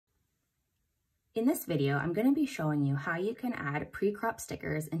In this video, I'm going to be showing you how you can add pre-crop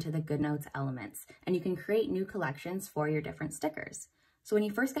stickers into the GoodNotes elements, and you can create new collections for your different stickers. So when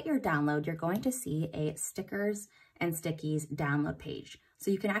you first get your download, you're going to see a stickers and stickies download page.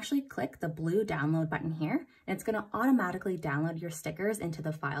 So you can actually click the blue download button here, and it's going to automatically download your stickers into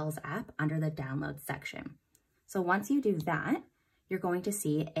the Files app under the download section. So once you do that, you're going to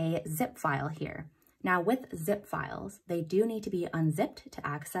see a zip file here. Now with zip files, they do need to be unzipped to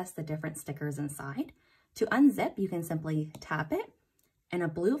access the different stickers inside. To unzip, you can simply tap it and a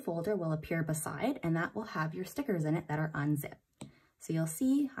blue folder will appear beside, and that will have your stickers in it that are unzipped. So you'll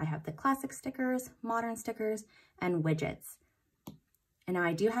see I have the classic stickers, modern stickers, and widgets. And now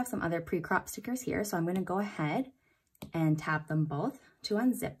I do have some other pre-crop stickers here, so I'm going to go ahead and tap them both to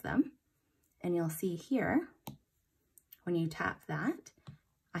unzip them. And you'll see here, when you tap that,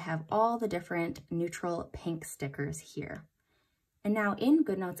 I have all the different neutral pink stickers here. And now in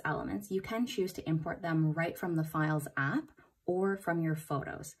GoodNotes elements, you can choose to import them right from the Files app or from your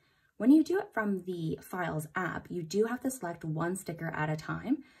photos. When you do it from the Files app, you do have to select one sticker at a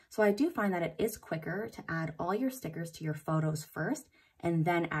time. So I do find that it is quicker to add all your stickers to your photos first and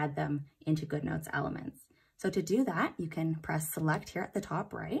then add them into GoodNotes elements. So to do that, you can press select here at the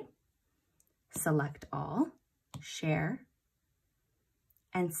top right, select all, share,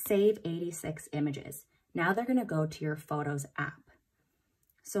 and save 86 images. Now they're going to go to your Photos app.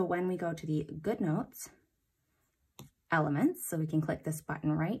 So when we go to the GoodNotes elements, so we can click this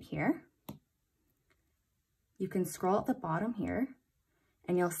button right here, you can scroll at the bottom here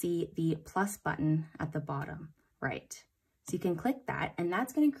and you'll see the plus button at the bottom right. So you can click that and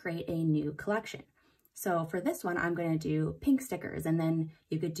that's going to create a new collection. So for this one, I'm going to do pink stickers, and then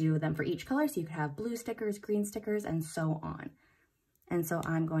you could do them for each color. So you could have blue stickers, green stickers, and so on. And so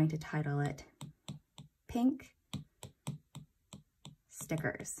I'm going to title it Pink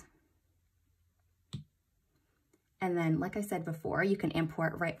Stickers. And then, like I said before, you can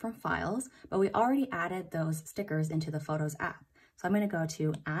import right from Files, but we already added those stickers into the Photos app. So I'm going to go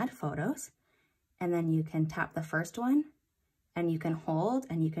to Add Photos, and then you can tap the first one, and you can hold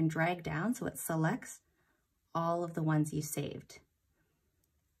and you can drag down so it selects all of the ones you saved.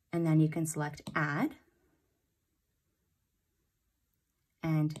 And then you can select Add,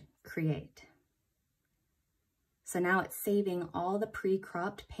 and create. So now it's saving all the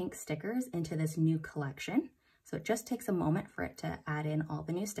pre-cropped pink stickers into this new collection. So it just takes a moment for it to add in all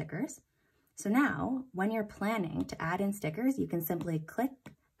the new stickers. So now when you're planning to add in stickers, you can simply click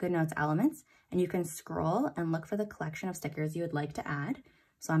GoodNotes elements and you can scroll and look for the collection of stickers you would like to add.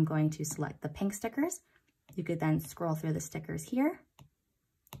 So I'm going to select the pink stickers. You could then scroll through the stickers here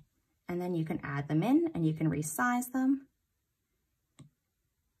and then you can add them in and you can resize them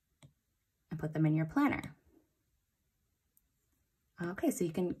and put them in your planner. Okay, so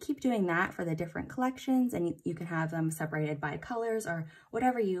you can keep doing that for the different collections, and you can have them separated by colors or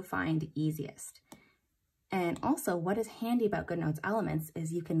whatever you find easiest. And also what is handy about GoodNotes elements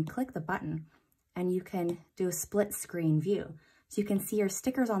is you can click the button and you can do a split screen view. So you can see your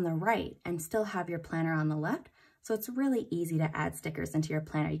stickers on the right and still have your planner on the left. So it's really easy to add stickers into your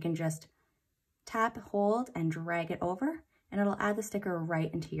planner. You can just tap, hold, and drag it over, and it'll add the sticker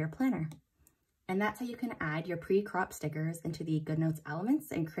right into your planner. And that's how you can add your pre-crop stickers into the GoodNotes elements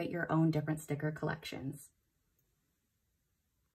and create your own different sticker collections.